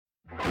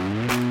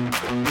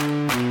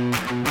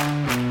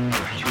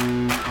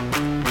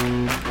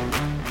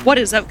What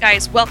is up,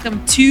 guys?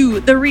 Welcome to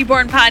the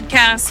Reborn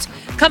Podcast,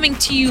 coming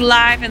to you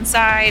live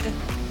inside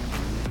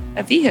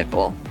a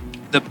vehicle.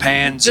 The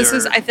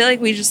Panzer. I feel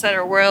like we just set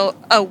a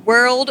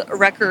world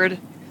record.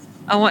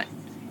 I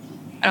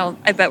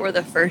bet we're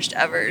the first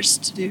evers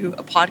to do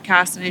a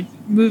podcast in a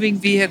moving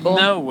vehicle.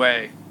 No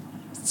way.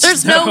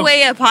 There's no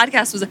way a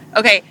podcast was...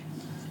 Okay,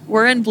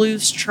 we're in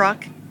Blue's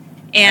truck,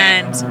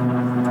 and...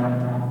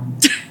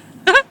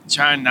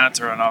 Trying not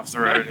to run off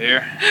the road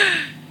here.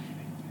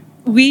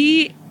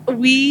 He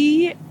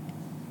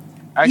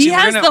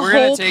has the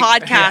whole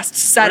podcast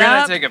set up.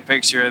 We're going to take a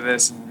picture of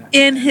this.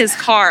 In his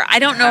car. I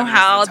don't know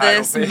how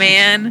this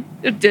man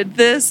did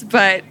this,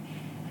 but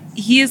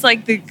he is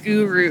like the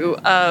guru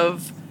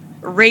of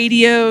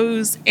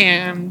radios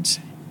and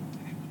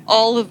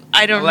all of,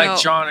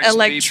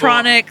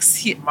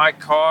 electronics. My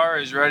car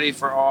is ready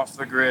for off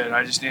the grid.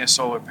 I just need a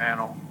solar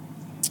panel.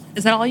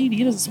 Is that all you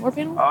need is a solar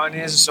panel? All I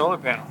need is a solar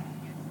panel.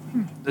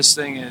 This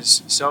thing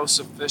is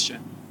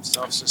self-sufficient,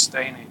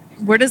 self-sustaining.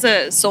 Where does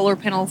a solar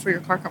panel for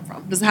your car come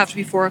from? Does it have to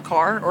be for a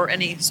car or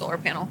any solar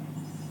panel?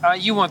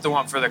 You want the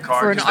one for the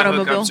car for an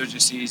automobile. The hookups are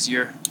just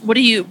easier. What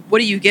do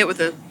you get with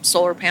a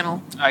solar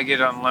panel? I get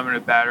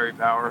unlimited battery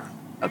power.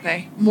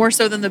 Okay, more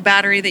so than the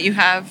battery that you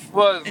have.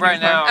 Well, right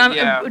now,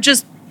 yeah.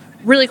 Just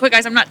really quick,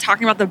 guys. I'm not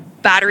talking about the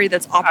battery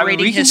that's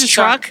operating his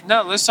truck.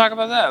 No, let's talk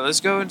about that.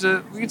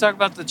 We can talk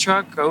about the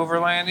truck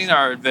overlanding,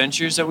 our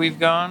adventures that we've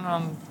gone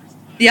on.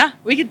 Yeah,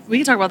 we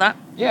could talk about that.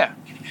 Yeah.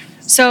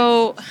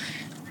 So.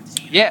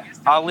 Yeah,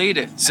 I'll lead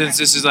it since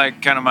this is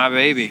like kind of my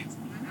baby.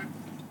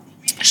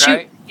 Shoot.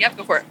 Right? Yep,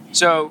 go for it.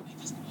 So,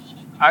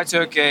 I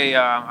took a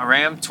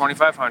Ram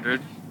 2500.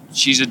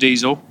 She's a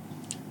diesel,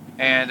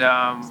 and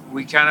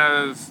we kind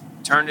of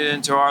turned it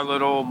into our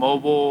little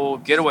mobile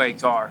getaway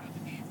car.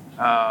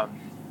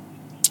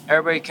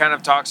 Everybody kind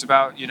of talks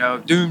about,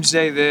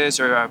 doomsday this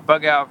or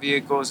bug out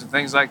vehicles and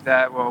things like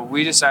that. Well,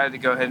 we decided to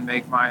go ahead and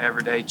make my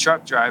everyday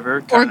truck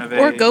driver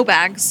or go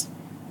bags.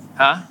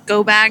 Huh?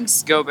 Go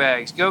bags. Go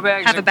bags. Go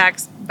bags. Have a bag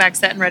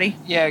set and ready.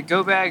 Yeah,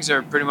 go bags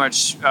are pretty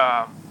much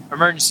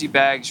emergency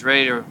bags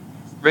ready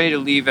to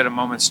leave at a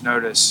moment's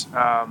notice.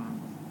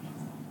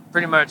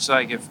 Pretty much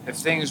like if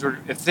things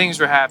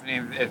were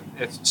happening,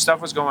 if stuff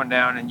was going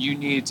down and you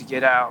needed to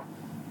get out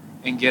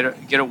and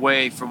get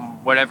away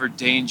from whatever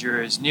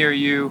danger is near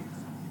you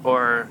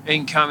or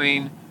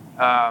incoming,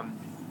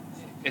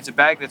 it's a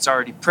bag that's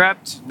already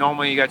prepped.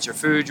 Normally you got your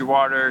food, your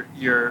water,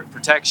 your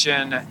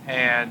protection,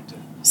 and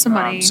some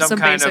money, some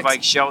kind basics. of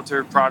like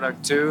shelter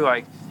product too.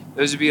 Like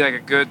those would be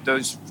like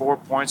those 4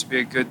 points would be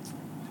a good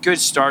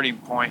starting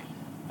point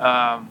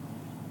to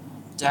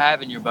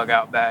have in your bug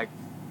out bag.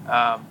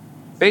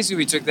 Basically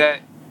we took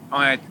that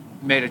and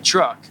made a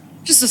truck.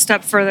 Just a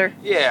step further.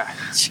 Yeah.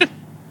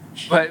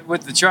 But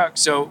with the truck,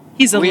 so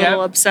he's a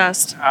little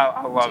obsessed.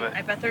 I love it.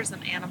 I bet there's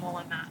an animal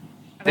in that.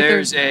 That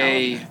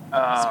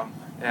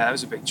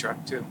was a big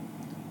truck too.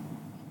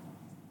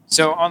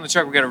 So on the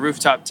truck, we got a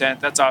rooftop tent.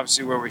 That's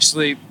obviously where we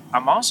sleep.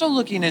 I'm also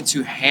looking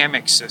into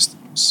hammock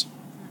systems.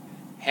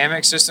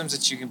 Hammock systems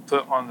that you can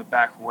put on the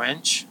back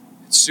winch.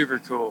 It's super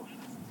cool,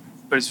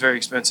 but it's very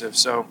expensive.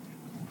 So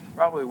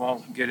probably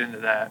won't get into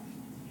that.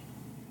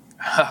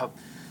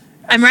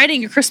 I'm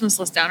writing your Christmas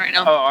list down right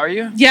now. Oh, are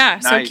you? Yeah,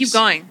 nice. So keep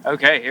going.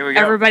 Okay, here we go.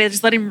 Everybody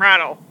just let him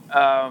rattle.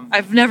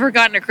 I've never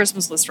gotten a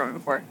Christmas list from him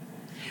before.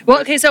 Well,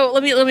 okay, so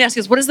let me ask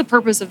you this. What is the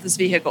purpose of this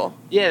vehicle?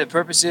 Yeah, the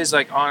purpose is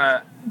like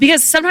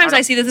because sometimes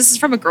I see that this is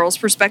from a girl's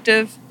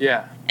perspective.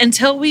 Yeah.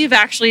 Until we've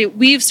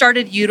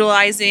started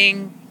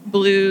utilizing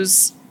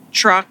Blue's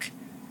truck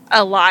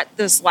a lot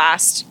this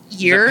last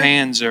year. The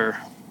Panzer.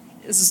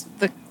 It's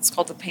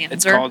called the Panzer.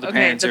 It's called the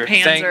Panzer. The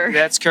Panzer.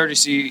 That's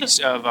courtesy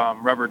of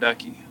Rubber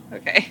Ducky.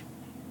 Okay.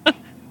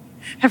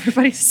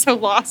 Everybody's so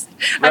lost.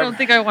 I don't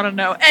think I want to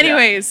know.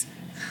 Anyways,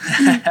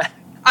 yeah.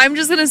 I'm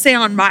just going to say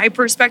on my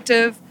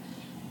perspective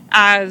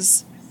I'm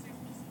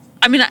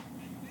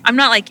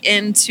not like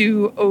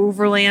into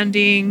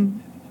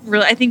overlanding.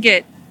 Really, I think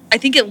it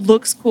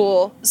looks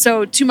cool.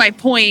 So to my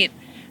point,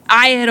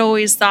 I had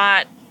always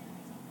thought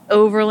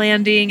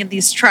overlanding and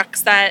these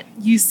trucks that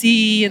you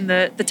see in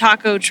the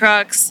taco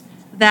trucks,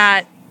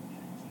 that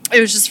it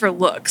was just for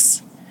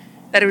looks.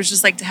 That it was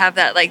just like to have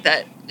that, like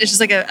that. It's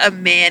just like a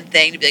man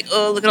thing to be like,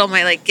 oh, look at all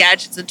my like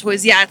gadgets and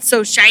toys. Yeah, it's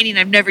so shiny and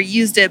I've never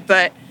used it,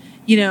 but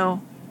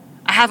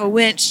I have a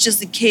winch just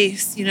in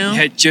case,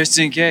 Yeah, just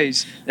in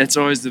case. That's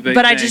always the big thing.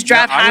 But I just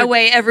drive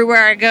highway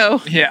everywhere I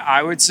go. Yeah,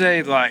 I would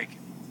say like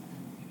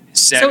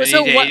 70 to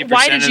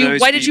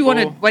 80% why did you want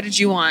to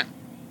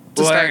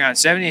start? Hang on.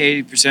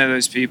 70-80% of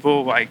those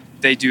people, like,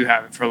 they do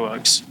have it for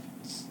looks.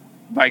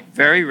 Like,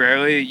 very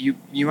rarely,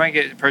 you might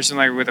get a person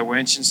like with a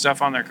winch and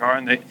stuff on their car,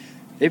 and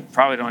they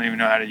probably don't even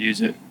know how to use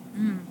it,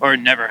 or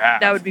never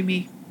have. That would be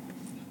me.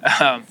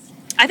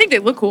 I think they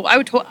look cool. I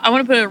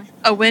want to put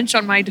a winch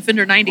on my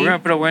Defender 90. We're going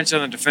to put a winch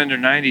on the Defender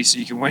 90 so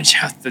you can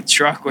winch out the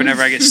truck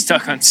whenever I get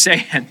stuck on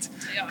sand.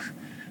 Yeah.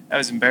 That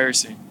was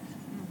embarrassing.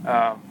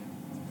 But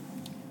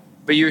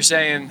you were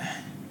saying...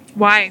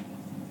 Why?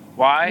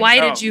 Why?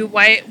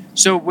 Why?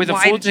 So with a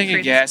full tank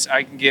of gas,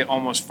 I can get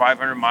almost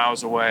 500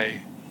 miles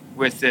away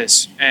with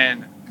this,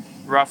 and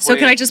roughly. So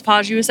can I just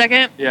pause you a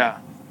second? Yeah.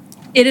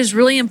 It is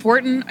really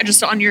important,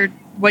 just on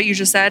what you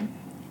just said.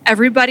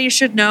 Everybody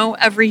should know,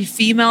 every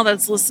female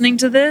that's listening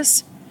to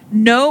this,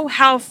 know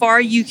how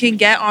far you can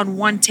get on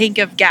one tank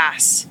of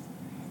gas.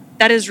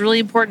 That is really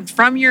important.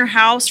 From your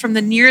house, from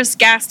the nearest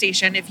gas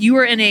station, if you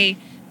are in a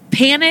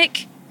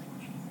panic,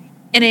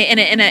 in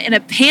a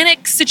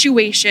panic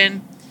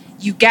situation,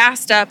 you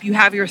gassed up, you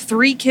have your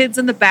 3 kids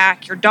in the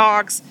back, your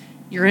dogs,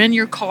 you're in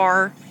your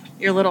car,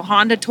 your little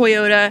Honda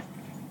Toyota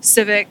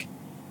Civic.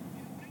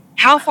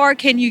 How far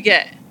can you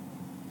get?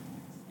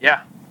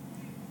 Yeah.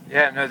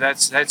 Yeah, no,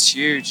 that's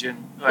huge.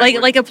 And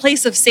like a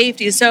place of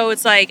safety. So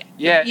it's like,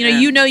 yeah,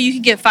 you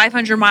can get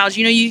 500 miles.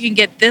 You can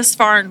get this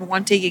far in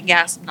one tank of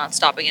gas and not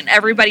stopping. And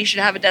everybody should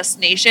have a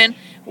destination.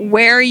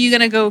 Where are you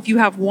going to go if you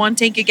have one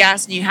tank of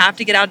gas and you have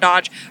to get out of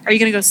Dodge? Are you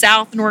going to go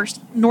south,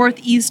 north,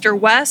 east, or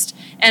west?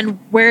 And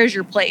where is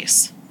your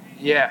place?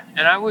 Yeah,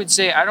 and I would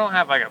say I don't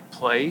have like a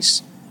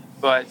place,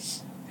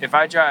 but if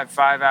I drive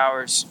 5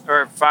 hours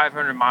or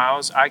 500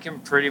 miles, I can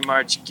pretty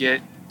much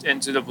get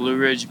into the Blue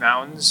Ridge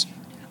Mountains.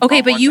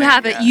 Okay, but you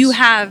have it. You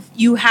have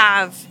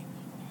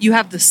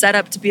the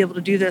setup to be able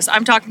to do this.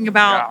 I'm talking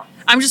about. Yeah.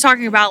 I'm just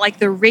talking about like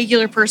the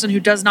regular person who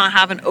does not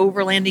have an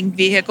overlanding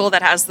vehicle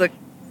that has the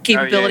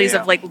capabilities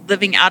of like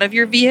living out of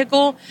your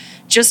vehicle.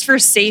 Just for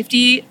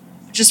safety,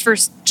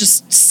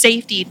 just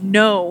safety.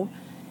 Know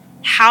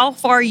how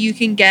far you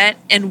can get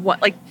and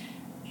what like.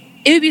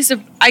 It would be.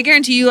 I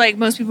guarantee you, like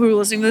most people who are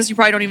listening to this, you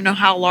probably don't even know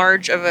how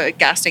large of a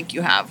gas tank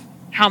you have.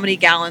 How many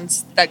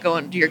gallons that go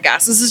into your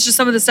gas. This is just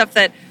some of the stuff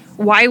that.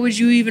 Why would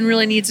you even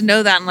really need to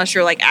know that unless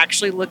you're like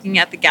actually looking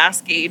at the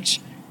gas gauge?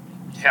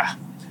 Yeah.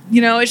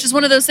 It's just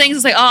one of those things.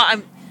 It's like,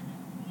 I'm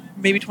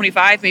maybe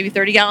 25, maybe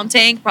 30 gallon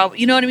tank, probably.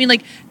 You know what I mean?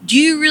 Like, do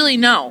you really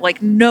know?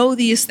 Like, know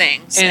these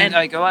things. And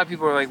like a lot of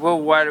people are like, well,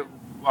 why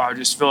I'll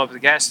just fill up at the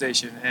gas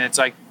station. And it's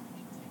like,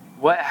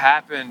 what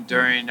happened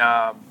during,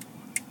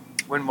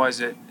 when was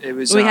it? It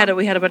was we had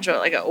a bunch of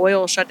like an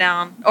oil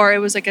shutdown, or it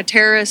was like a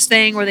terrorist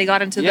thing where they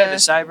got into the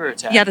cyber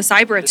attack. Yeah, the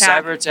cyber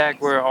attack. The cyber attack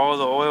where all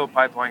the oil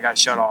pipeline got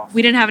shut off.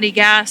 We didn't have any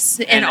gas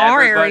in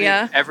our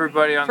area.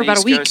 Everybody on the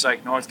East Coast,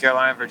 like North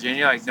Carolina,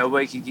 Virginia, like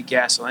nobody could get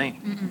gasoline.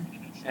 Mm-mm.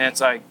 And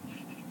it's like,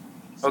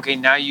 okay,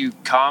 now you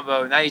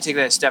take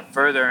that a step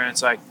further, and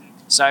it's like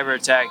cyber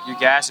attack. Your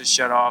gas is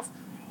shut off,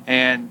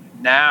 and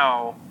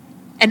now.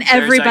 And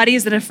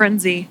everybody's in a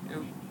frenzy.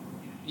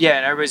 Yeah,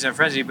 and everybody's in a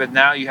frenzy, but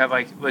now you have,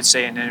 like, let's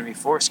say an enemy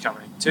force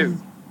coming, too.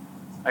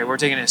 Mm-hmm. Like, we're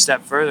taking it a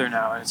step further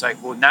now, and it's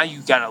like, well, now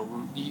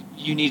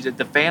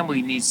the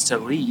family needs to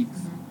leave,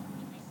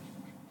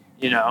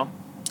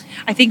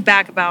 I think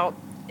back about,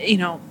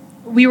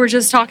 we were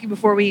just talking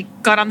before we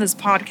got on this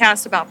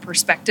podcast about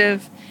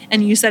perspective,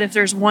 and you said if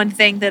there's one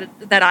thing that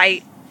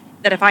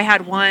if I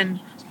had one,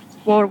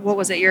 what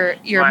was it,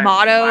 your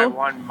motto? My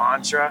one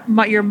mantra?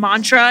 Your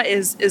mantra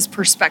is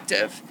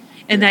perspective,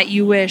 and that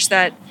you wish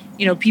that,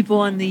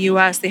 people in the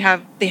U.S. they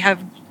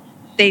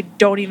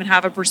don't even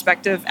have a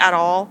perspective at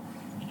all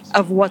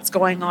of what's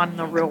going on in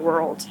the real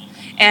world.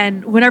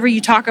 And whenever you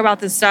talk about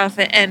this stuff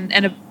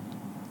and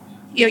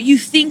you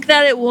think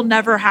that it will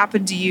never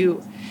happen to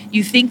you.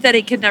 You think that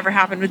it could never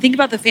happen. But think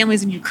about the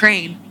families in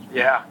Ukraine.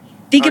 Yeah.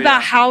 Think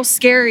about how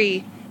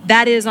scary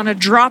that is on a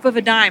drop of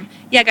a dime.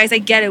 Yeah, guys, I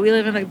get it. We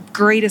live in the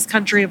greatest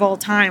country of all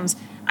times.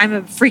 I'm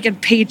a freaking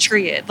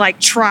patriot, like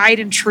tried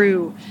and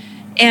true.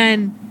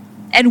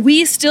 And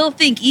we still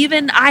think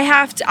even I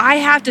have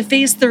to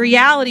face the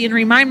reality and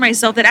remind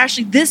myself that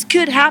actually this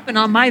could happen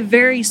on my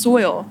very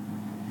soil.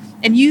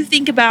 And you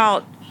think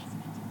about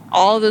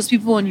all of those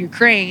people in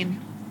Ukraine,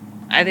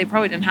 they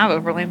probably didn't have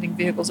overlanding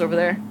vehicles over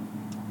there.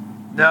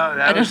 No,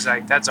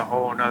 that's a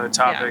whole nother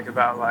topic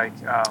about like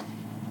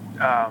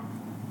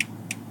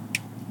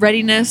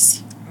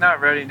readiness. Not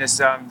readiness.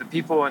 The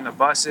people in the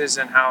buses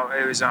and how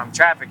it was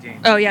trafficking.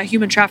 Oh yeah,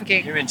 human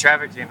trafficking. Human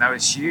trafficking, that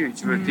was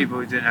huge with people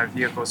who didn't have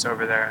vehicles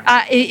over there.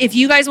 If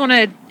you guys want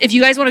a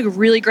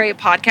really great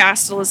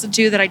podcast to listen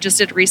to that I just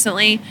did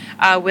recently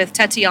with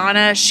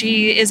Tatiana,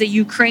 she is a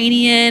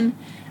Ukrainian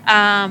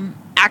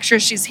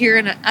actress. She's here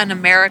in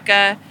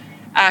America.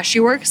 She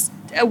works.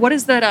 What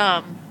is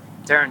that?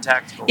 Terran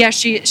Tactical. Yeah,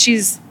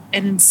 she's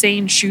an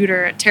insane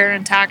shooter at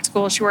Terran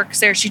Tactical. She works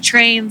there. She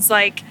trains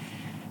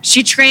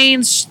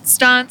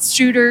stunts,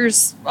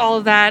 shooters, all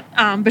of that.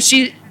 But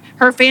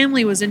her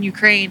family was in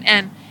Ukraine.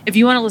 And if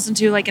you want to listen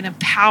to like an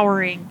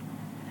empowering,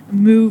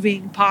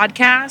 moving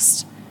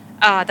podcast,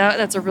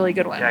 that's a really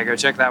good one. Yeah, go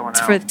check that one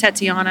out. It's for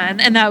Tatiana.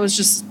 And that was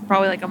just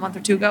probably like a month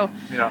or two ago.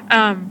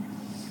 Yeah.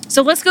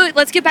 So let's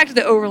get back to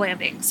the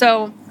overlanding.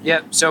 So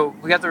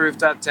we got the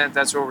rooftop tent.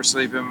 That's where we're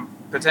sleeping.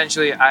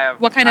 Potentially,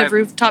 What kind of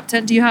rooftop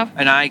tent do you have?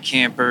 An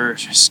iCamper,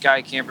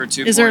 Sky Camper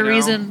 2.0. Is there a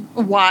reason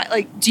why?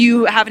 Like, do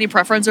you have any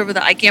preference over the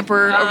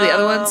iCamper over the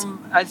other ones?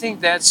 I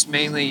think that's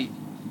mainly,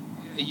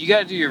 you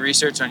got to do your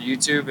research on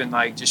YouTube and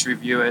like just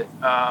review it.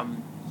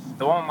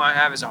 The one I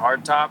have is a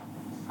hardtop.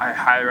 I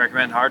highly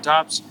recommend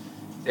hardtops.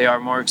 They are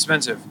more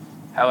expensive.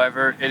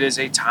 However, it is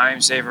a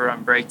time saver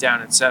on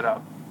breakdown and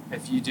setup.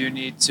 if you do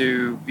need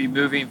to be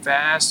moving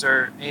fast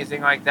or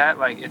anything like that,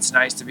 like it's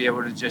nice to be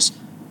able to just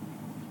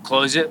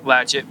close it,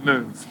 latch it,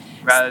 move.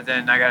 Rather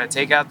than I got to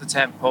take out the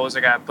tent poles, I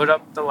got to put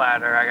up the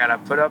ladder, I got to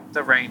put up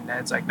the rain net.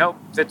 It's like, nope,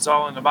 fits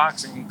all in the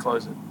box and you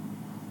close it.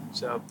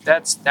 So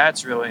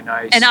that's really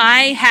nice. And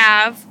I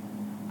have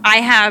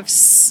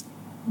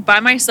by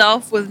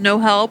myself with no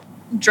help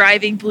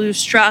driving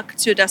Blue's truck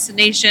to a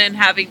destination,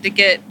 having to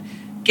get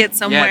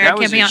somewhere. Yeah, that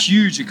was a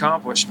huge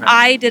accomplishment.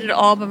 I did it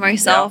all by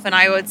myself, and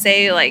I would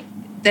say like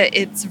that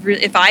it's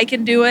if I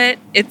can do it,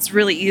 it's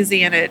really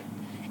easy. And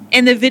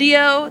in the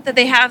video that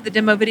they have, the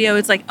demo video,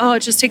 it's like, oh, it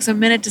just takes a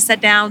minute to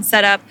set down,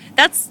 set up.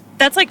 That's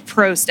like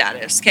pro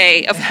status,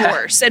 okay, of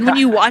course. And when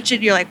you watch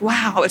it, you're like,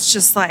 wow, it's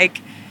just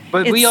like.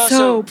 But it's we also,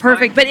 so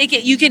perfect. But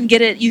you can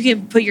get it. You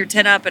can put your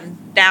tent up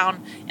and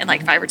down in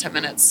like 5 or 10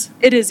 minutes.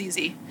 It is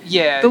easy.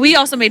 Yeah. But we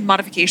also made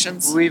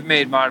modifications. We've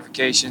made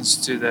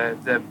modifications to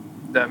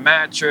the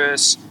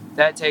mattress.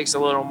 That takes a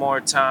little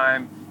more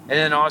time. And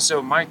then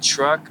also my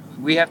truck,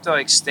 we have to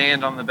like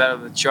stand on the bed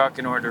of the truck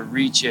in order to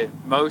reach it.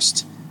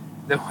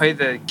 The way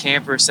the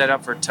camper is set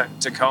up for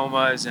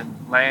Tacomas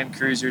and Land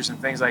Cruisers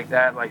and things like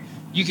that, like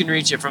you can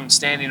reach it from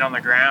standing on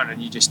the ground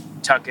and you just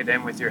tuck it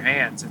in with your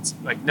hands. It's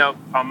like, nope,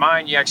 on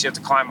mine you actually have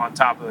to climb on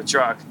top of the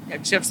truck. Yeah,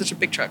 because you have such a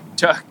big truck.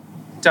 Tuck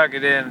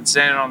it in and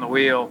stand it on the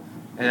wheel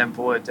and then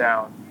pull it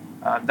down.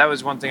 That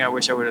was one thing I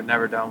wish I would have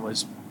never done,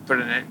 was put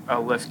a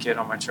lift kit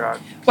on my truck.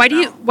 Why do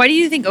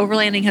you think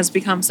overlanding has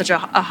become such a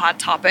hot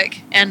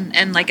topic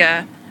and like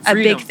a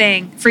big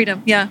thing?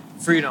 Freedom, yeah.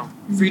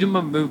 Freedom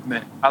of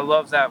movement. I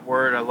love that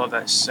word. I love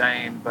that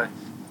saying, but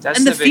that's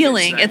and the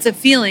feeling. It's a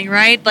feeling,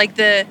 right? Like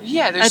the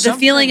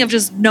feeling of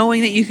just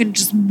knowing that you can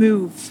just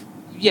move.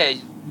 Yeah.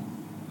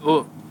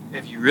 Well,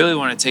 if you really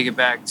want to take it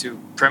back to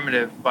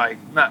primitive, like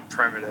not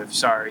primitive,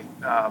 sorry,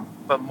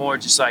 but more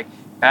just like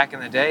back in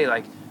the day,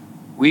 like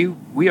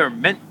we are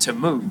meant to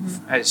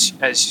move as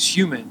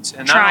humans,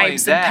 and not tribes only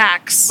that, and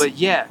packs. but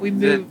yeah, we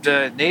moved.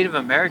 The Native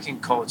American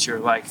culture,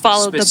 like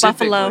followed the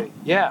buffalo.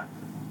 Yeah,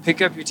 pick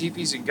up your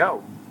teepees and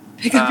go.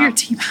 Pick up your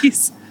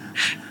teepees.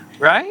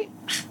 Right?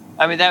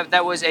 I mean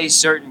that was a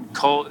certain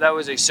cult. That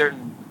was a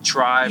certain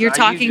tribe. You're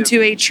talking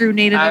to a true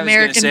Native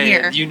American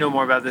here. You know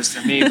more about this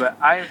than me,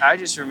 but I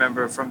just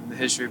remember from the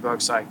history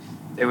books, like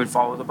they would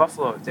follow the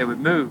buffalo. They would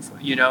move.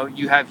 You know,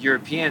 you have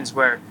Europeans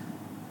where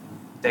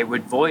they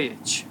would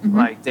voyage.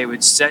 Like they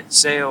would set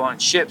sail on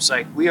ships.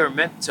 Like we are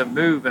meant to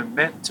move and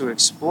meant to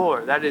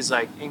explore. That is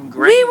like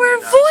ingrained. We were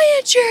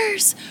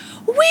voyagers.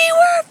 We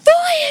were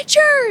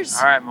voyagers.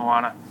 All right,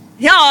 Moana.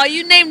 Yeah,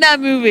 you named that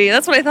movie.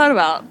 That's what I thought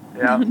about.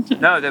 Yeah.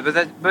 No, but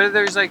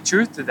there's like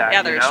truth to that.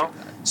 Yeah, there's truth.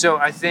 So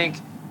I think,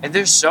 and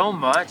there's so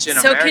much in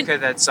America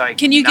that's like.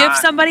 Can you give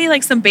somebody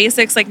like some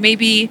basics, like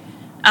maybe,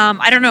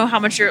 I don't know how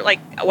much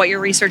what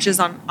your research is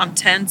on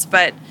tents,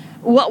 but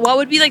what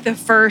would be like the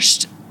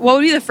first? What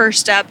would be the first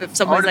step if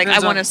someone's like, I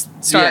want to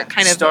start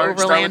overlanding? Start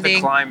with the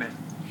climate.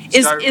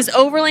 Is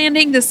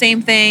overlanding the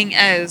same thing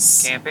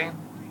as camping?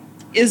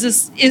 Is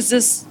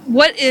this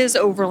what is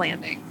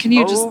overlanding? Can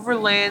you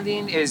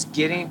overlanding is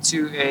getting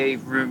to a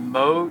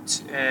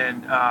remote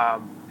and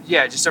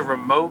just a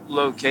remote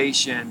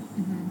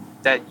location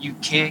that you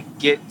can't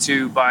get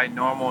to by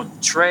normal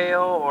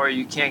trail, or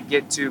you can't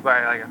get to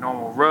by like a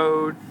normal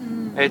road.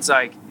 It's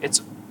like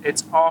it's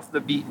off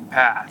the beaten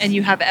path. And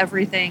you have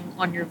everything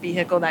on your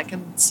vehicle that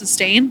can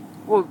sustain?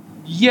 Well,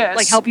 yes.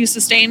 Like help you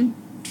sustain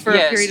for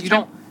a period of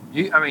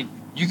time?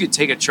 You could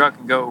take a truck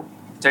and go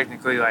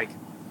technically like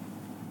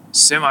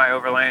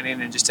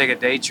semi-overlanding and just take a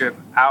day trip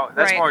out.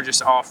 That's more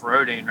just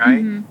off-roading,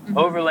 right?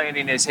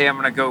 Overlanding is, hey, I'm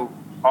going to go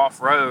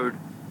off-road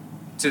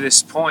to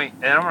this point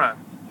and I'm going to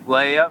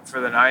lay up for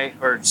the night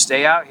or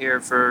stay out here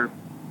for,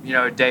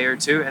 a day or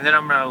two, and then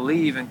I'm going to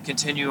leave and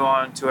continue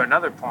on to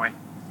another point.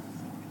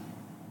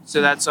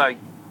 So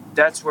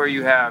that's where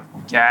you have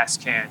gas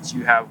cans,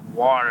 you have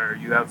water,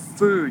 you have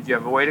food, you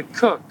have a way to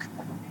cook,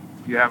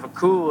 you have a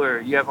cooler,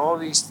 you have all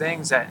these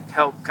things that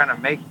help kind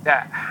of make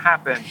that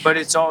happen, but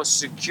it's all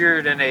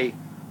secured in a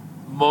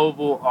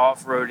mobile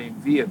off-roading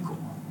vehicle.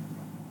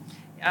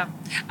 Yeah.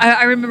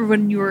 I remember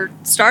when you were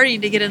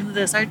starting to get into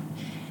this, I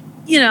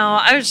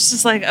was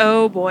just like,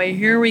 oh boy,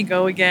 here we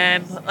go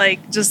again.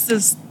 Like just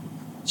this.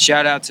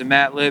 Shout out to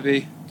Matt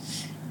Libby.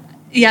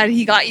 Yeah,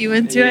 he got you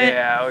into it?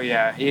 Yeah, oh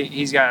yeah.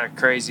 He's got a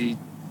crazy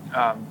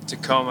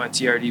Tacoma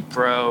TRD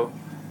Pro.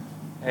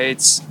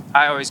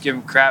 I always give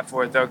him crap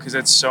for it though, because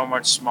it's so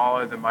much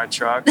smaller than my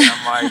truck. And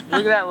I'm like,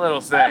 look at that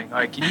little thing.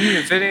 Like, can you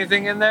even fit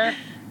anything in there?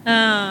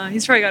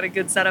 He's probably got a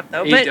good setup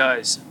though. He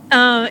does.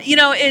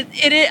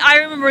 I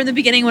remember in the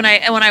beginning when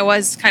I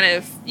was kind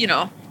of,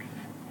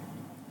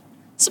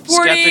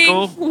 supporting.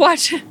 Skeptical? What?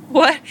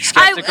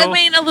 Skeptical? I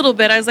mean, a little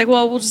bit. I was like,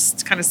 well, we'll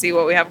just kind of see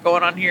what we have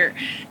going on here.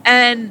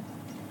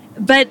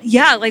 But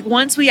yeah, like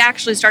once we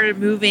actually started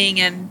moving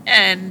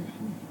and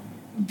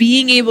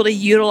being able to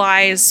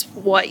utilize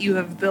what you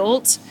have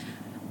built,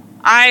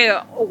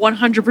 I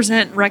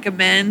 100%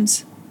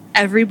 recommend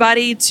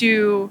everybody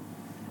to,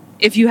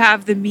 if you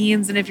have the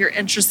means and if you're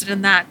interested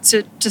in that,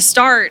 to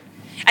start.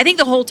 I think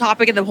the whole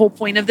topic and the whole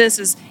point of this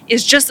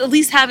is just at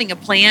least having a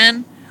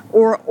plan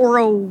or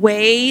a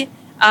way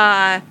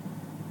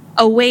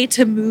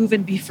to move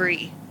and be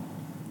free.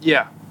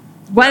 Yeah.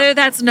 Whether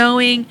that's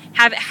knowing,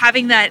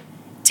 having that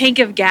tank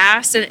of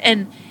gas,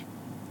 and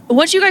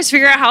once you guys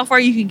figure out how far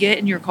you can get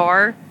in your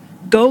car,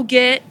 go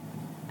get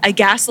a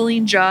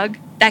gasoline jug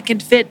that can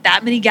fit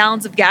that many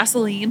gallons of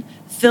gasoline,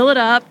 fill it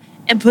up,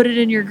 and put it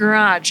in your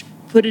garage,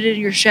 put it in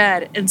your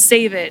shed, and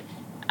save it.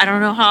 I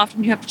don't know how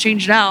often you have to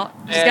change it out.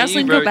 Yeah,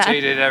 gasoline you go bad.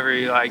 rotate it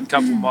every like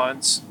couple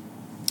months.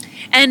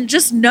 And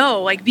just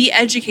know, like, be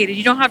educated.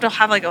 You don't have to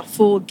have like a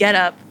full get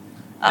up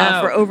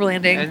No. for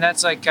overlanding. And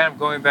that's like kind of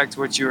going back to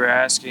what you were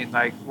asking,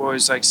 like what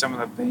was like some of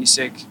the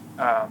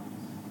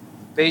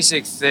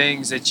basic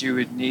things that you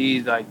would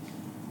need, like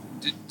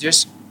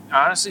just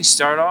honestly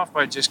start off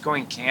by just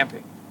going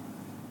camping.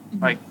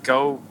 Like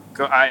go.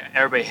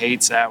 Everybody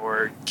hates that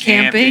word,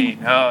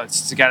 Camping? Oh,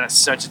 it's got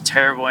such a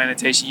terrible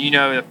annotation. You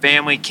know, the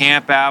family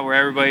camp out where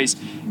everybody's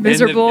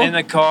Miserable. in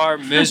the car,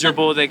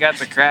 miserable. They got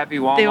the crappy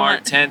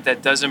Walmart tent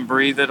that doesn't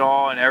breathe at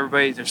all, and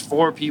there's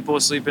 4 people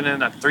sleeping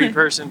in a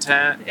 3-person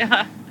tent.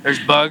 Yeah. There's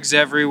bugs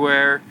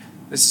everywhere.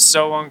 This is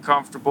so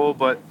uncomfortable,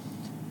 but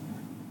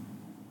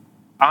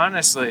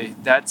honestly,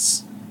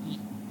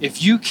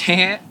 if you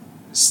can't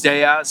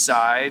stay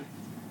outside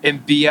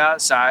and be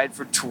outside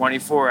for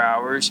 24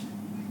 hours,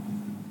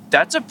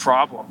 that's a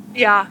problem.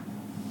 Yeah.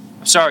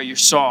 I'm sorry, you're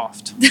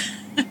soft. You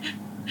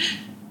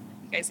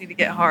guys need to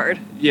get hard.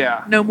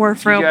 Yeah. No more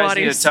frail you guys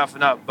bodies. need to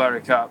toughen up,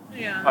 Buttercup.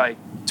 Yeah. Like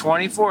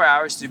 24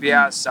 hours to be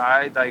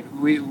outside, like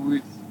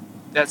we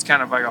that's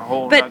kind of like a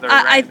whole But other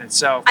rant in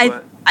itself.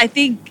 But I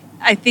think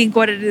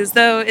what it is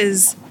though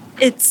is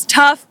it's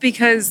tough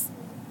because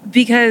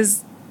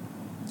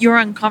you're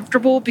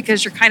uncomfortable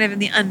because you're kind of in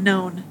the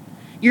unknown.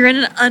 You're in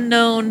an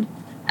unknown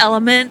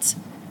element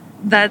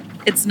that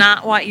it's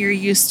not what you're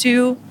used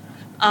to.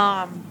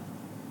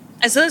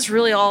 And so that's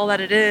really all that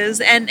it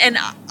is. And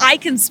I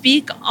can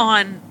speak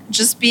on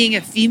just being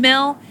a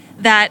female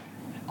that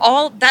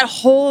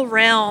whole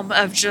realm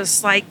of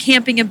just like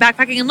camping and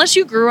backpacking, unless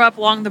you grew up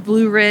along the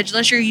Blue Ridge,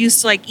 unless you're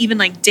used to like even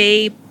like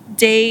day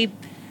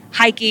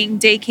hiking,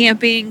 day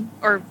camping,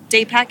 or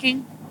day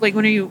packing, like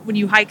when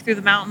you hike through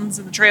the mountains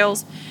and the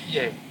trails.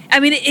 yeah. I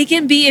mean, it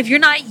can be, if you're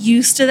not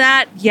used to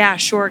that, yeah,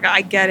 sure,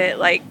 I get it.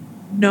 Like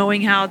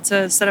knowing how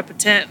to set up a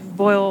tent and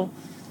boil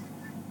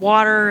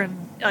water and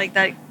like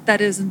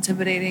that is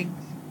intimidating.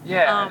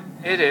 Yeah,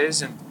 it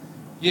is. And,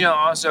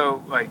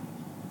 also, like,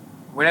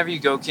 whenever you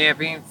go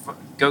camping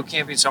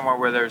somewhere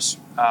where there's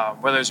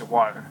a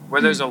water,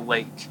 where there's a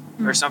lake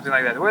or something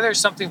like that, where there's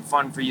something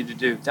fun for you to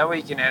do. That way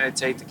you can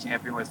annotate the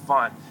camping with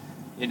fun,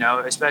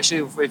 especially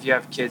if you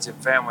have kids and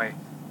family.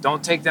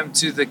 Don't take them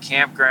to the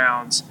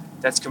campgrounds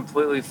that's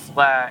completely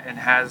flat and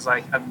has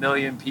like 1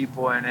 million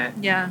people in it.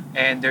 Yeah.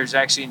 And there's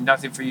actually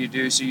nothing for you to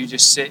do, so you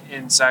just sit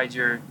inside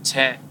your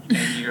tent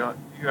and you're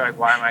like,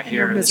 why am I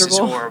here? This is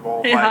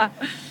horrible. Yeah.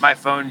 Like, my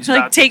phone's Like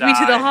about take to me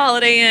die. to the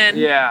Holiday Inn.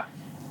 Yeah.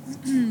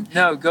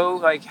 No, go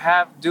like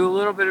do a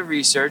little bit of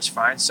research,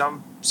 find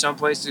some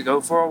place to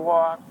go for a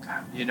walk.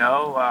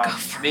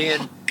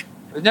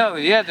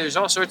 There's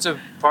all sorts of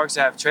parks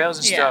that have trails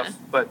and stuff.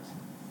 But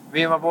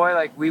me and my boy,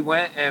 like, we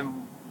went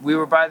and we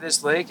were by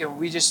this lake, and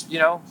we just,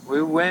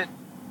 we went,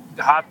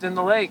 hopped in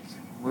the lake.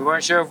 We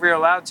weren't sure if we were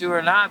allowed to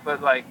or not,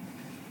 but like,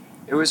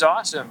 it was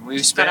awesome. We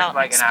spent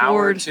like an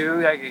hour or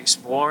two like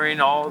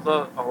exploring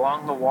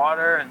along the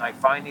water and like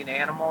finding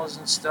animals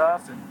and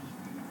stuff and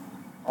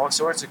all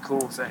sorts of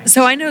cool things.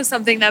 So I know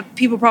something that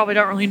people probably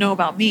don't really know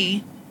about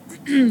me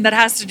that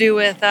has to do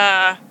with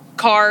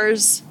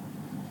cars.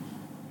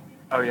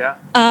 Oh yeah?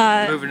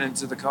 Moving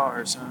into the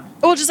cars, huh?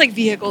 Well, just like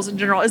vehicles in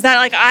general. Is that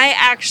like I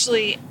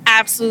actually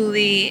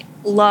absolutely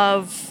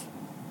love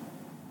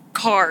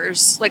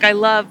cars. Like I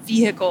love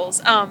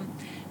vehicles.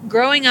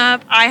 Growing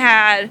up,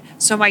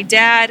 my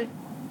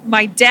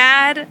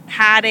dad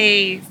had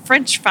a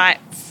French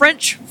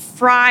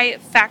fry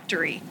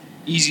factory.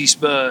 Easy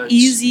Spuds.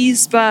 Easy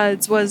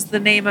Spuds was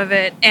the name of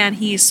it, and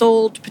he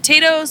sold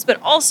potatoes,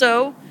 but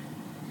also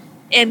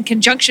in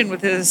conjunction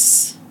with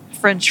his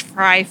French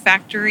fry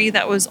factory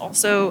that was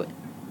also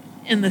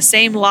in the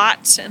same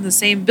lot in the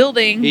same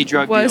building. He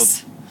drug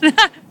dealed.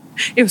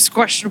 It was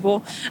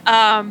questionable.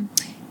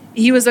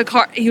 He was a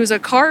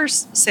car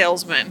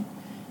salesman.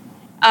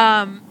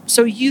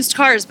 So used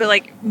cars, but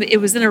like it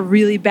was in a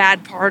really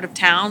bad part of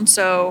town.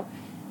 So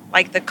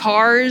like the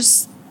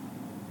cars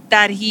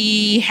that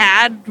he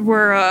had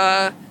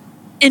were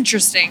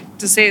interesting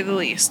to say the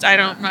least.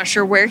 I'm not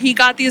sure where he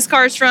got these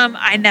cars from.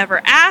 I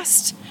never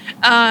asked.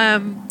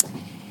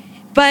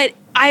 But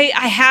I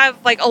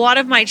have like a lot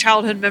of my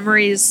childhood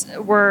memories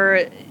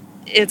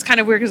it's kind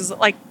of weird because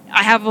like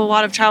I have a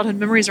lot of childhood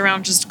memories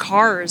around just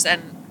cars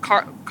and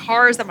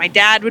cars that my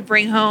dad would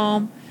bring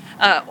home,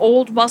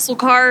 old muscle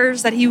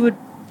cars that he would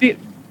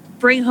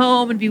bring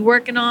home and be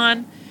working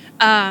on.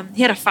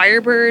 He had a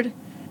Firebird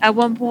at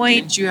one point.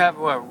 Didn't you have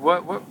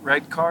what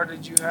red car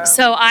did you have?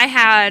 So I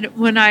had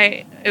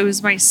it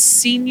was my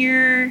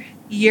senior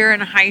year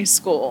in high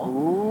school.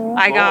 Ooh,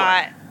 I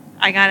got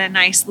I got a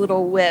nice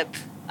little whip.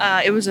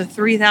 It was a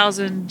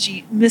 3000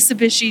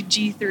 Mitsubishi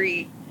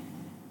G3.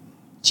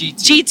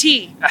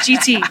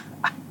 GT.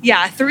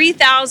 Yeah,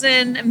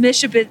 3000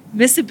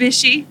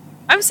 Mitsubishi.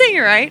 I'm saying it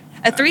right.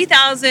 A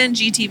 3000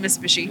 GT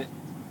Mitsubishi.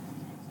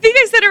 I think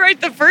I said it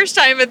right the first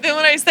time, but then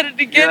when I said it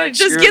again, it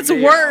just gets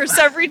worse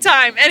every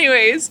time.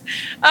 Anyways,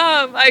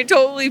 I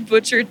totally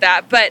butchered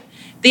that. But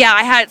yeah,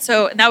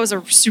 and that was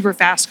a super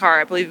fast car.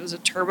 I believe it was a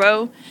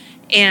turbo.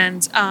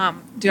 And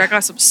dude, I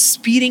got some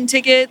speeding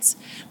tickets.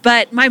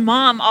 But my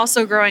mom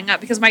also growing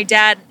up, because my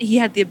dad, he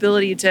had the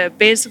ability to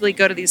basically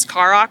go to these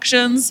car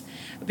auctions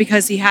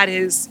because he had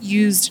his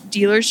used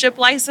dealership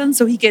license.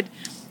 So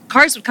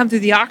cars would come through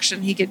the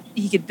auction. He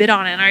could bid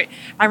on it. And I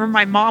remember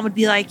my mom would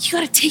be like, "You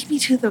got to take me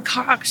to the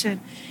car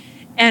auction."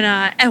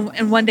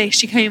 And one day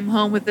she came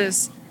home with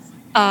this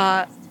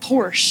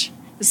Porsche,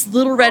 this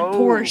little red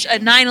Porsche, a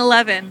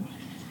 911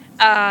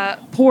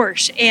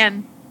 Porsche.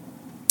 And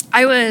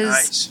I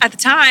was, at the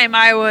time,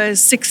 I was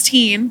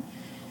 16.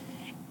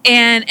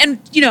 And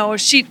you know,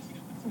 she,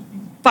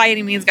 by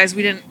any means, guys,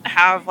 we didn't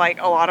have like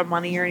a lot of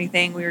money or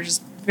anything. We were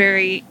just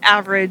very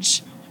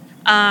average.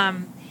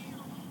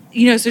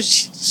 You know, so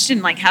she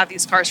didn't like have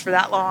these cars for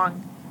that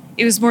long.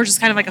 It was more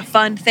just kind of like a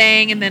fun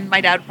thing, and then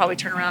my dad would probably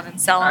turn around and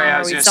sell them,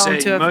 or we'd sell them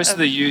to most of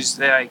the used,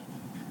 they like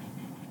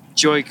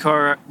joy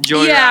ride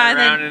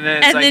around in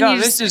it. It's like, oh,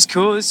 this is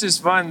cool, this is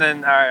fun.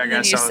 Then all right, I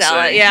gotta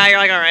sell it. Yeah, you're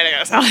like, all right, I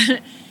gotta sell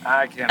it.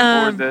 I can't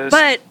afford this.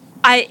 But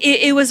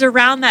it was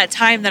around that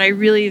time that I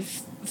really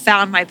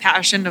found my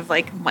passion of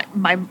like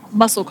my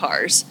muscle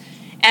cars,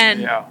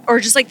 and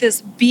or just like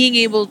this being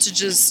able to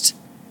just.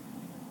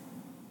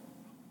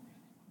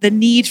 The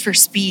need for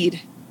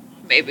speed,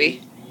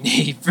 maybe.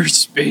 Need for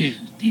speed.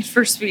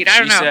 I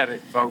don't know. She said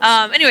it, folks.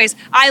 Anyways,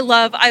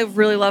 I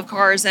really love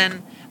cars,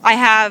 and I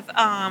have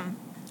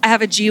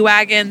a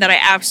G-Wagon that I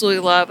absolutely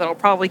love that I'll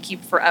probably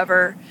keep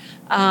forever.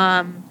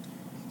 And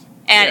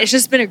it's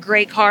just been a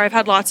great car. I've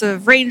had lots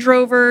of Range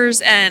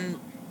Rovers, and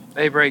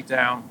they break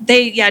down.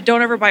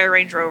 Don't ever buy a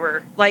Range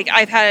Rover. Like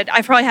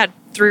I've probably had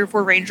 3 or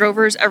 4 Range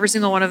Rovers. Every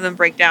single one of them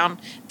break down.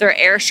 Their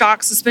air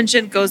shock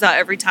suspension goes out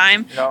every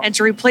time, and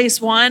to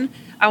replace one,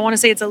 I want to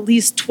say it's at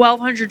least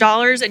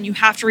 $1,200, and you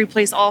have to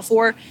replace all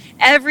 4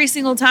 every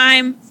single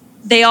time.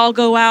 They all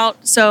go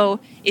out. So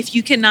if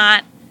you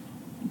cannot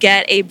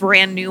get a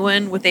brand new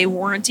one with a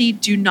warranty,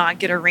 do not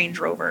get a Range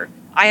Rover.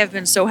 I have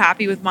been so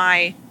happy with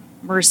my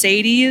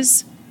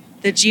Mercedes,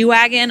 the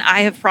G-Wagon. I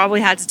have probably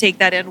had to take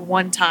that in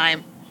one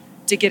time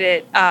to get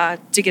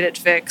it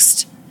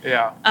fixed.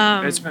 Yeah,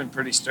 it's been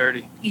pretty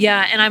sturdy.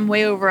 Yeah, and I'm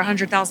way over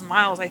 100,000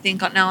 miles, I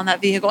think, now on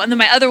that vehicle. And then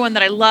my other one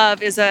that I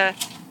love is a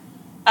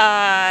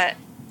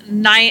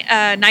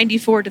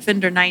 94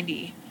 Defender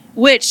 90,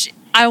 which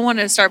I want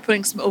to start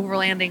putting some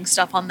overlanding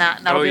stuff on that,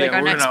 and that'll be like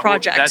our next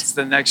project. That's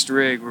the next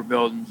rig we're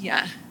building.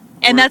 Yeah,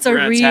 and that's a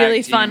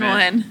really fun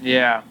one.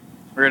 Yeah,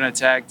 we're gonna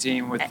tag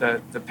team with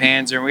the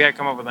Panzer, and we gotta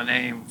come up with a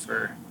name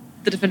for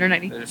the Defender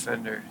 90. The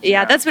Defender.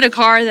 Yeah, that's been a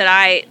car that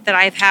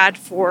I've had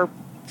for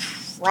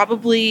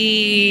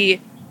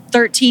probably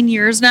 13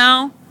 years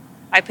now.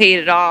 I paid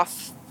it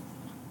off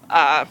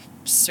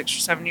 6 or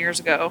 7 years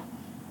ago.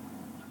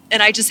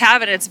 And I just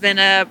have it. It's been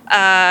a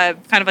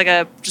kind of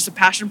like just a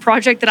passion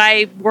project that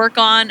I work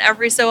on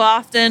every so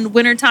often.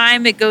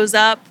 Wintertime, it goes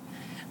up.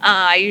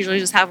 I usually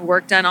just have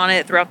work done on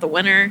it throughout the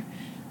winter,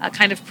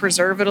 kind of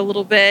preserve it a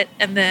little bit.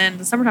 And then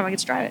the summertime, I get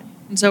to drive it.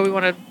 And so we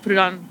want to put it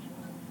on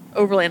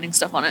overlanding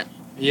stuff on it.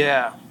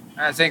 Yeah.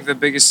 I think the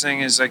biggest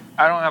thing is, like,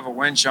 I don't have a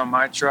winch on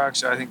my truck,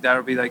 so I think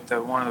that'll be like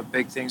one of the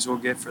big things we'll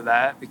get for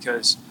that,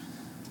 because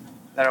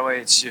that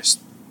way it's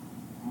just,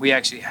 we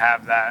actually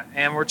have that,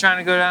 and we're trying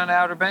to go down to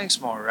Outer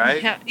Banks more,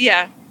 right?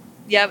 Yeah.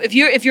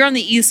 If you're on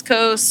the East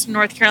Coast,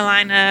 North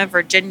Carolina,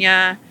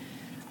 Virginia,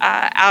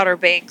 Outer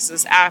Banks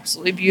is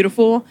absolutely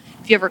beautiful.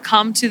 If you ever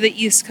come to the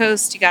East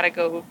Coast, you got to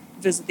go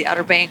visit the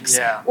Outer Banks.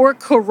 Yeah. Or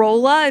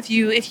Corolla. If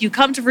you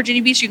come to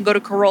Virginia Beach, you can go to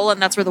Corolla,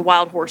 and that's where the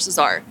wild horses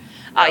are.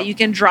 You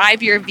can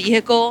drive your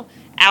vehicle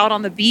out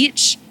on the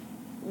beach.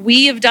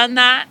 We have done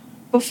that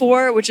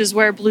before, which is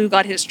where Blue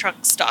got his truck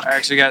stuck. I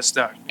actually got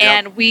stuck. Yep.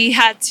 And we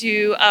had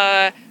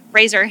to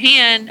raise our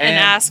hand and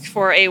ask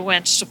for a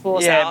winch to pull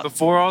us out. Yeah,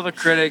 before all the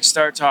critics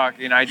start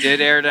talking, I did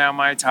air down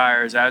my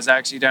tires. I was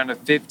actually down to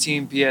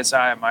 15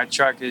 PSI. My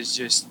truck is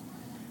just,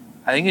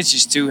 I think it's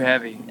just too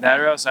heavy.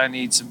 That or else I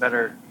need some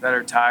better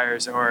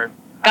tires. Or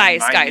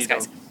Guys.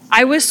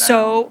 I was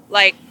so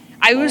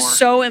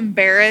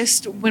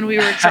embarrassed when we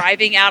were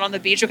driving out on the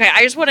beach. Okay,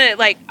 I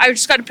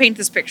just got to paint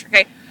this picture,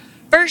 okay?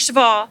 First of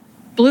all,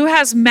 Blue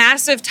has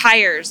massive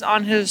tires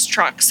on his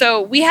truck.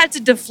 So we had to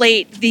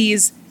deflate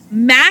these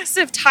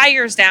massive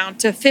tires down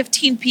to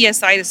 15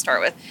 PSI to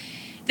start with.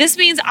 This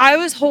means I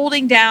was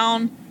holding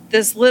down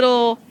this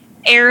little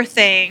air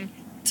thing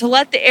to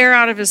let the air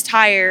out of his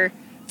tire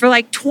for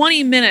like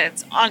 20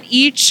 minutes on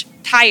each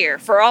tire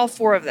for all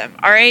 4 of them,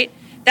 all right?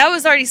 That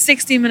was already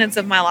 60 minutes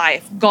of my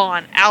life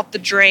gone out the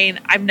drain.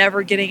 I'm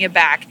never getting it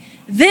back.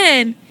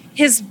 Then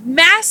his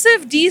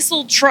massive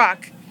diesel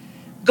truck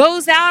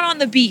goes out on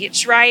the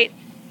beach, right?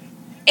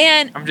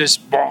 And I'm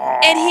just.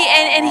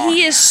 and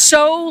he is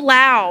so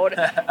loud,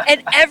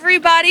 and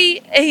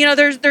everybody, you know,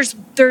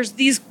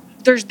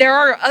 there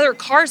are other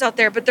cars out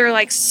there, but they're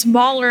like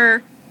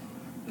smaller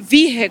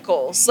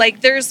vehicles.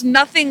 Like there's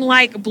nothing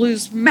like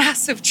Blue's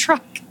massive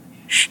truck.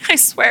 I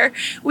swear,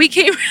 we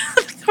came around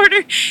the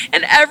corner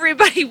and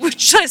everybody would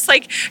just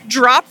like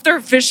drop their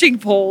fishing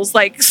poles,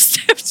 like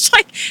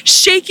like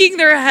shaking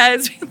their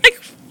heads,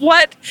 like,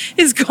 what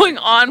is going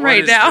on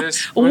right now?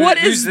 What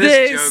is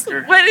this?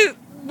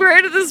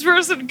 Where did this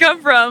person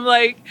come from?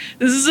 Like,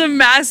 this is a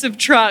massive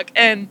truck.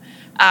 And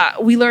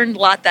we learned a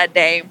lot that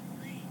day.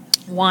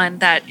 One,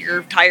 that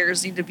your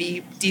tires need to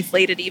be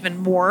deflated even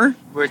more.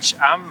 Which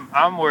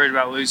I'm worried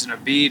about losing a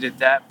bead at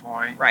that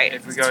point. Right.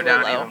 If we go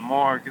down even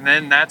more, and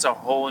then that's a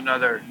whole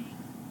nother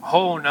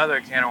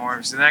can of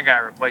worms. And that guy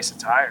replaced a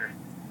tire.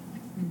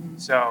 Mm-hmm.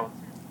 So,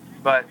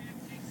 but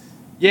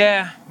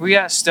yeah, we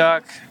got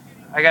stuck.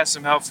 I got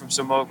some help from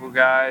some local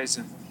guys,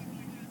 and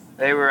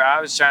I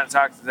was trying to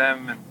talk to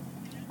them,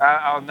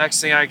 and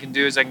next thing I can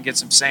do is I can get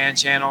some sand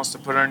channels to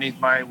put underneath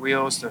my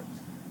wheels to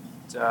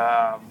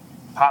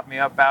pop me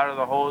up out of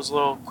the holes a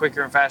little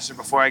quicker and faster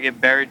before I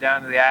get buried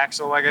down to the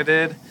axle like I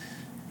did.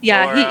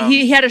 Yeah,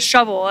 he had a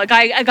shovel. A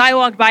guy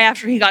walked by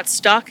after he got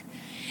stuck.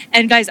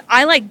 And guys,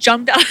 I like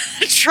jumped out of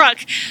the truck.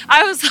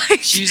 I was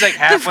like, she's like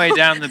halfway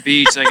down the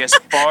beach, like as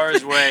far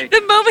away. The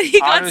moment he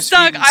got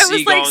stuck, I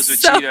was like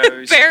so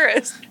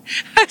embarrassed.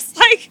 I was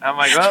like,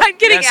 well, I'm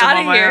getting out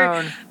of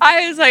here.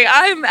 I was like,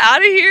 I'm out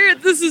of here.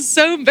 This is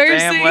so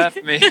embarrassing. Bam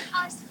left me.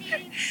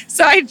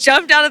 So I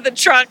jumped out of the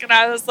truck and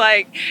I was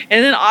like,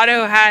 and then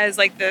Otto has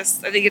like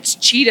this, I think it's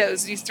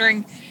Cheetos, and he's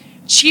throwing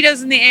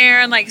Cheetos in the air,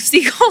 and like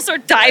seagulls are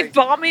dive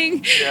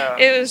bombing. Yeah.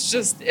 It was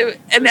just,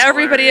 and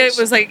everybody hilarious.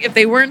 It was like, if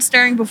they weren't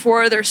staring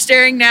before, they're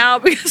staring now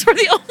because we're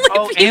the only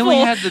people. And we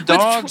had the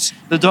dogs.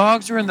 The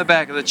dogs were in the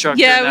back of the truck.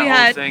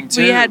 Yeah, whole thing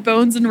too. we had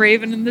Bones and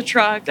Raven in the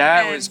truck.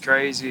 That was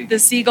crazy. The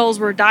seagulls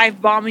were dive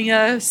bombing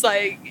us.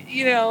 Like,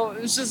 you know,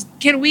 it was just,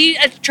 can we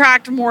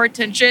attract more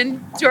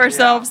attention to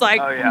ourselves? Like,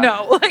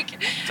 no. Like,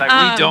 it's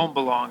like we don't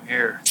belong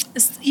here.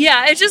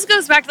 Yeah, it just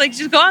goes back to like,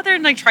 just go out there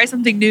and like try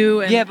something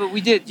new. And, yeah, but we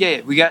did.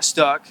 Yeah, we got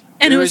stuck.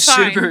 And it was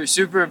fine.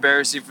 super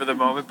embarrassing for the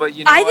moment. But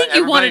you know, I think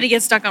you wanted to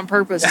get stuck on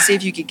purpose to see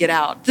if you could get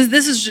out.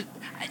 This is just,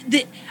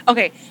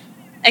 okay.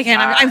 Again,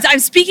 I'm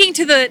speaking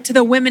to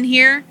the women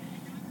here.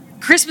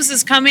 Christmas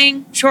is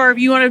coming. Sure, if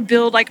you want to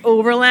build like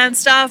overland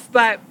stuff,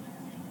 but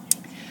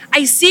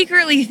I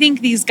secretly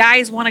think these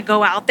guys want to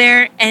go out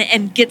there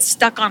and get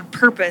stuck on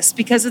purpose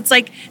because it's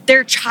like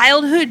their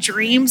childhood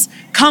dreams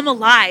come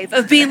alive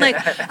of being like,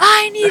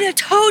 I need a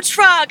tow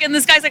truck. And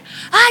this guy's like,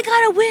 I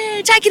got a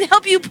winch. I can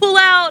help you pull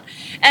out.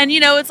 And, you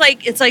know, it's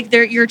like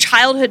your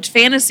childhood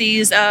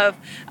fantasies of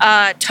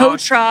tow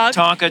truck.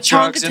 Tonka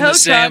trucks in the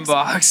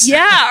sandbox.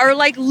 Yeah, are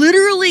like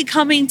literally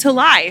coming to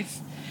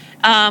life.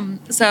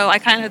 So I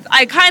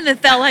kind of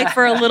felt like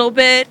for a little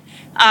bit,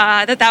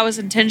 that was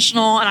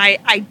intentional, and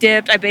I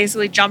dipped. I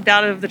basically jumped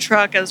out of the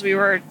truck as we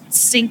were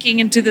sinking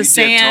into the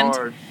sand.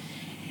 Hard.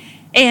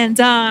 And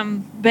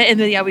then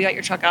we got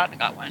your truck out and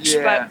got winched.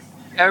 Yeah,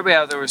 but everybody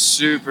out there was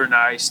super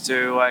nice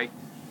too. Like,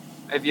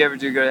 if you ever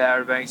do go to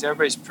Outer Banks,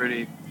 everybody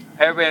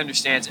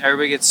understands.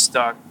 Everybody gets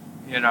stuck.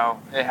 You know,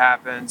 it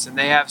happens, and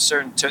they have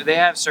certain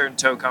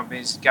tow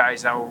companies,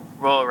 guys that will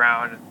roll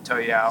around and tow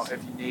you out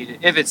if you need it,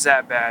 if it's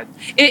that bad.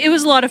 It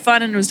was a lot of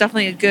fun, and it was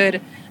definitely a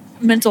good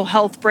mental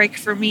health break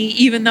for me,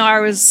 even though I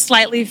was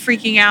slightly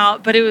freaking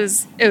out, but it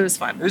was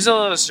fun. It was a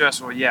little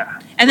stressful,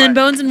 yeah. And then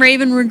Bones and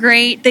Raven were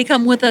great. They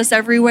come with us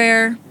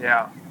everywhere.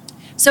 Yeah.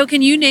 So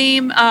can you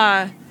name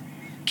a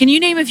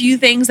few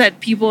things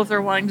that people, if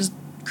they're wanting to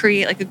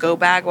create like a go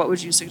bag, what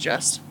would you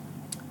suggest?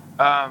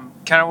 Kind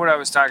of what I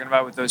was talking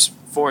about with those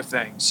 4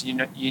 things. You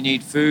know, you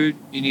need food,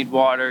 you need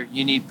water,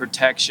 you need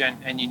protection,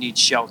 and you need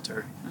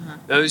shelter.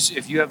 Mm-hmm.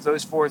 If you have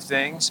those 4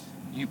 things,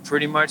 you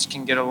pretty much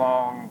can get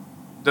along.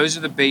 Those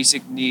are the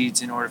basic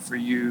needs in order for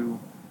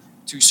you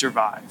to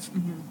survive.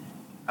 Mm-hmm.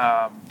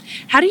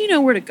 How do you know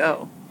where to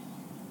go?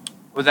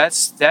 Well,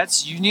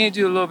 that's you need to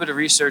do a little bit of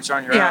research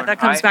on your own. Yeah, that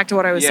comes back to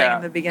what I was saying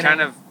in the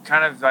beginning.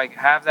 Kind of like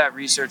have that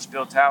research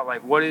built out.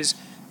 Like, what is,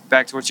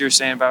 back to what you were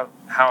saying about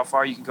how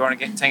far you can go on a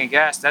tank of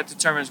gas, that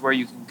determines where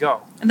you can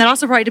go. And that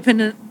also probably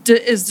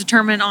is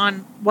determined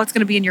on what's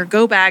going to be in your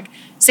go bag.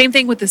 Same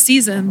thing with the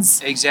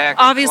seasons.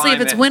 Exactly. Obviously, if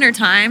it's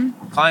wintertime.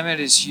 Climate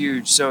is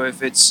huge. So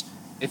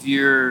if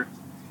you're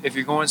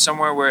going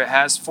somewhere where it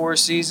has 4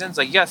 seasons,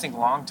 like, you gotta think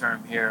long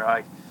term here.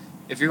 Like,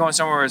 if you're going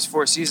somewhere where it's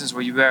 4 seasons,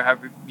 well, you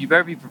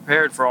better be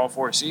prepared for all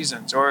 4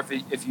 seasons. Or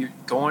if you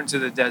go into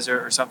the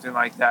desert or something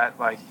like that,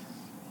 like,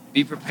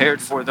 be prepared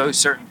for those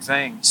certain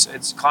things.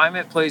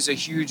 Climate plays a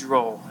huge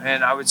role.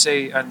 And I would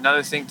say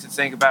another thing to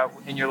think about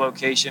in your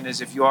location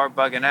is, if you are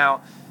bugging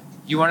out,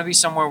 you want to be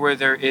somewhere where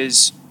there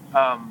is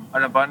an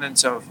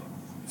abundance of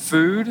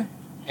food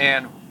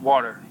and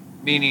water,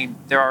 meaning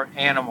there are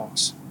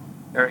animals.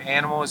 There are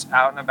animals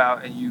out and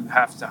about, and you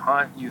have to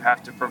hunt, you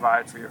have to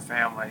provide for your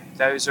family.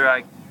 Those are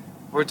like,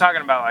 we're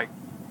talking about like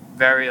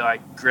very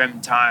like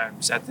grim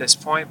times at this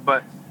point,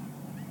 but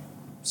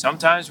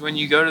sometimes when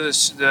you go to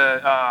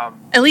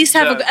at least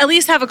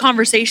have a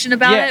conversation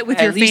about it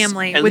with your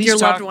family, with your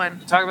loved one.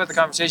 Talk about the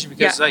conversation,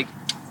 because like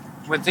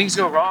when things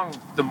go wrong,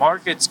 the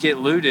markets get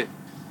looted.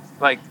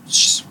 Like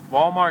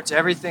Walmart's,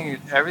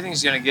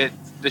 everything's gonna get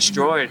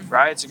destroyed. Mm-hmm.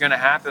 Riots are gonna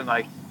happen.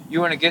 Like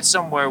you want to get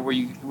somewhere where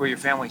your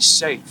family's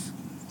safe.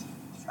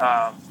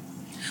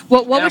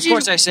 What would you?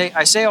 Of course,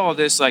 I say all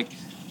this like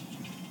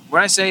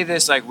when I say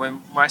this, like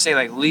when I say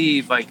like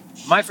leave, like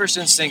my first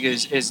instinct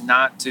is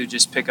not to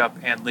just pick up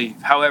and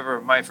leave.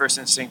 However, my first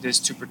instinct is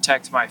to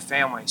protect my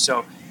family.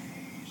 So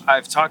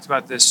I've talked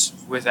about this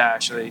with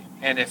Ashley,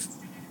 and if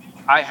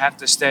I have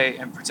to stay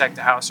and protect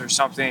the house or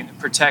something,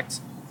 protect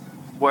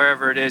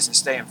wherever it is and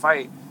stay and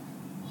fight,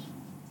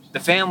 the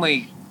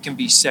family can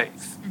be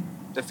safe.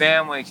 Mm-hmm. The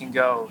family can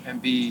go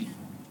and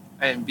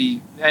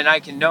I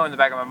can know in the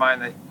back of my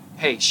mind that,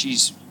 hey,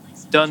 she's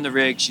done the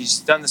rig, she's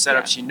done the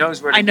setup, she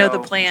knows where to go. I know the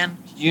plan.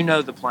 You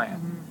know the plan.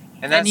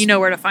 Mm-hmm. And you know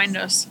where to find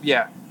us.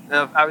 Yeah.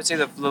 I would say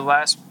the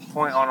last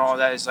point on all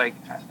that is like,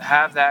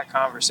 have that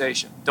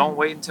conversation. Don't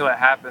wait until it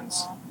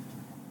happens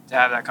to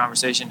have that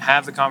conversation.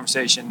 Have the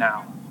conversation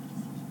now.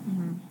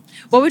 Mm-hmm.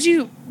 What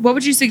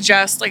would you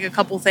suggest, like a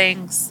couple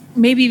things,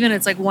 maybe even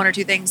it's like one or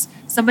two things,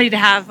 somebody to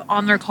have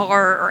on their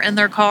car or in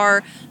their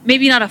car,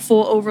 maybe not a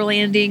full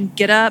overlanding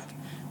get up,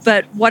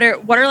 but what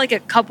are like a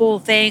couple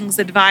things,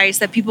 advice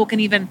that people can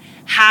even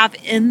have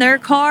in their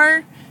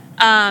car?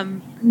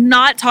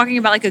 Not talking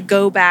about like a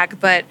go bag,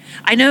 but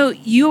I know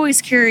you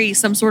always carry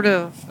some sort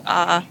of,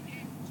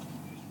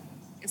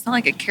 it's not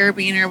like a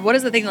carabiner. What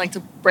is the thing like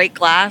to break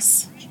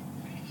glass?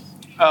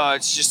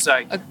 It's just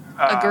like a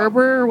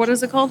Gerber, or what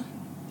is it called?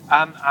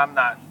 I'm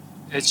not.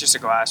 It's just a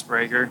glass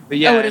breaker. But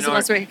yeah, it is a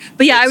glass breaker.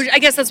 But yeah, I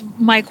guess that's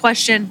my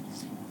question.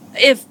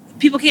 If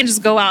people can't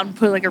just go out and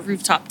put like a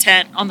rooftop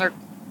tent on their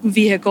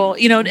vehicle,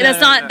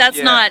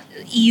 that's not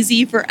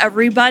easy for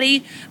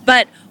everybody.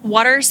 But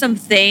what are some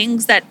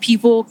things that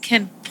people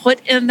can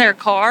put in their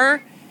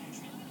car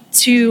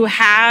to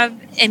have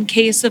in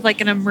case of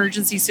like an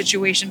emergency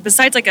situation,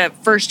 besides like a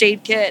first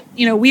aid kit?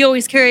 We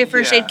always carry a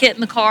first aid kit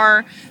in the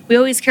car. We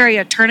always carry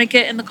a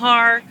tourniquet in the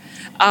car.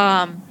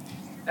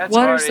 That's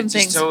what hard. are some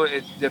things? So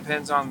it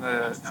depends on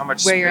how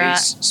much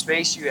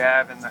space you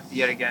have, and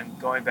yet again,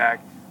 going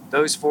back,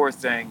 those four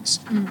things,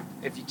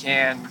 if you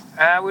can,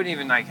 I wouldn't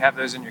even like have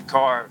those in your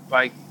car.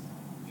 Like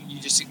you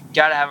just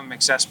got to have them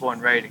accessible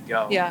and ready to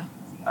go. Yeah,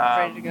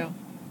 ready to go.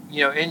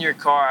 In your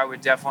car, I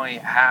would definitely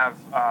have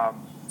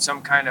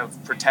some kind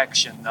of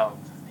protection, though.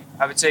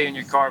 I would say in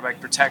your car, like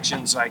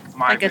protections, like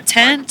a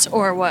tent,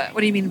 or what?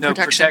 What do you mean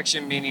protection? No,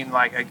 protection meaning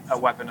like a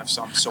weapon of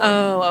some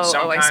sort.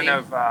 Some kind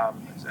of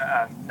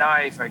a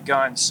knife, a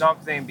gun,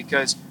 something,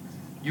 because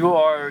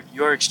you're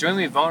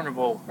extremely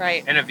vulnerable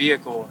in a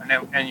vehicle,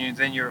 and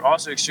then you're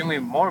also extremely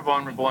more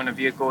vulnerable in a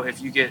vehicle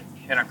if you get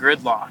in a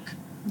gridlock.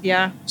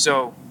 Yeah.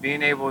 So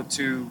being able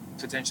to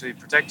potentially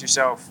protect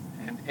yourself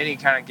in any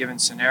kind of given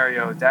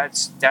scenario,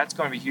 that's going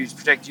to be huge.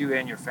 Protect you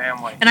and your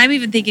family. And I'm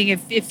even thinking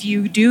if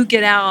you do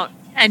get out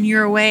and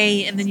you're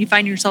away, and then you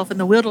find yourself in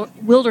the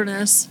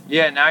wilderness.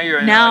 Yeah, now you're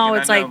in an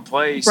unknown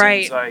place.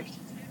 Right. It's like,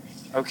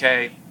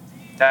 okay,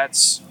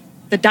 that's.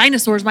 The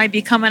dinosaurs might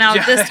be coming out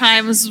at this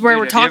time. This is where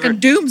we're talking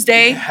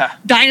doomsday. Yeah.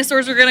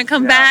 Dinosaurs are going to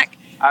come back.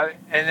 I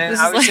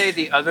would say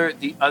the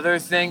other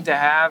thing to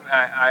have.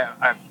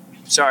 I'm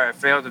sorry, I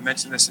failed to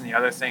mention this. And the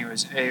other thing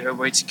was a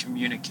way to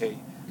communicate.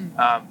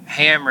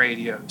 Ham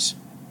radios.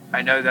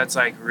 I know that's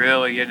like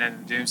really getting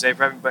into doomsday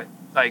prepping, but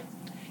like.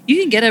 You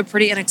can get a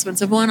pretty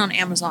inexpensive one on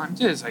Amazon.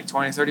 Dude, it's like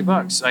 $20-$30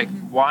 bucks. Like,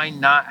 why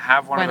not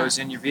have one of those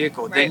in your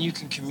vehicle? Right. Then you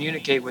can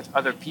communicate with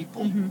other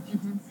people.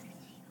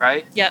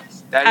 Right? Yep.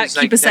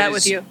 Keep a set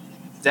with you.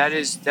 That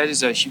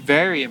is a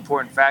very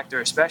important factor,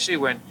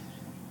 especially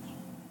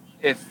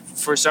if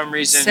for some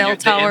reason the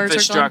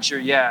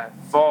infrastructure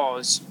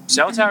falls.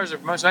 Cell towers are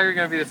most likely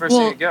going to be the first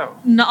thing to go.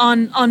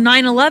 On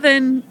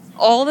 9/11,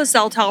 all the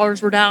cell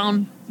towers were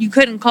down. You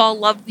couldn't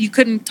call you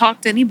couldn't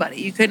talk to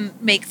anybody. You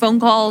couldn't make phone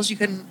calls. You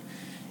couldn't,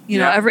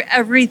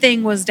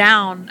 everything was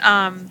down.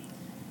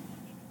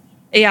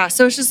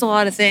 So it's just a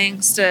lot of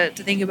things to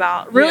think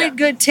about. Really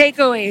good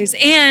takeaways.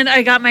 And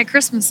I got my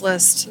Christmas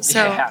list.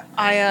 So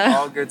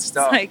all good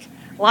stuff. Like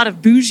a lot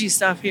of bougie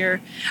stuff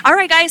here. All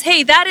right, guys.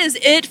 Hey, that is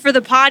it for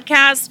the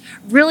podcast.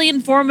 Really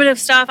informative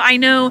stuff. I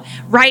know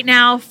right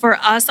now for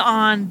us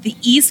on the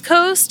East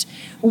Coast,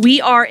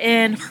 we are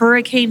in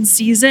hurricane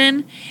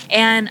season,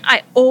 and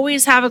I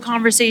always have a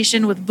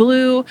conversation with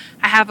Blue.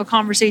 I have a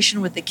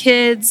conversation with the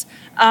kids.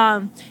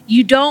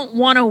 You don't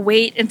want to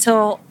wait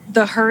until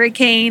the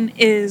hurricane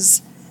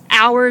is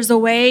hours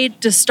away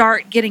to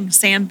start getting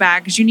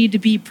sandbags. You need to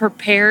be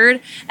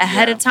prepared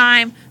ahead of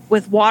time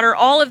with water.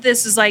 All of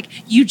this is like,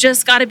 you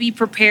just got to be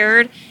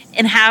prepared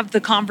and have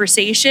the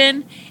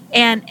conversation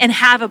and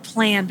have a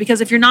plan, because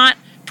if you're not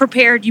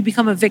prepared, you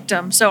become a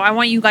victim. So I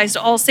want you guys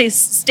to all stay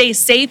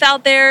safe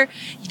out there.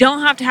 You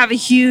don't have to have a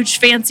huge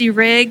fancy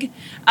rig.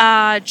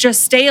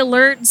 Just stay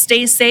alert and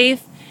stay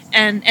safe,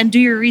 and do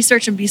your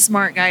research and be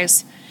smart,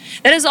 guys.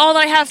 that is all that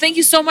I have. Thank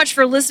you so much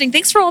for listening.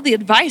 Thanks for all the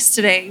advice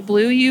today,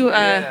 Blue.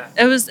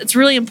 It's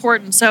really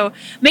important. So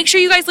make sure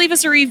you guys leave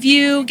us a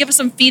review, give us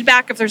some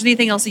feedback if there's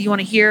anything else that you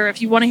want to hear.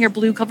 If you want to hear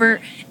Blue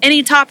cover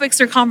any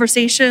topics or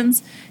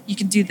conversations, you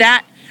can do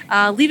that.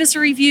 Leave us a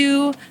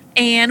review,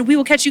 and we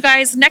will catch you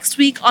guys next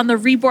week on the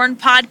Reborn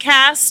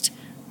Podcast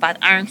by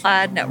the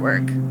Ironclad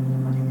Network.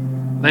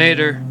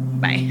 Later.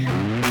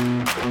 Bye.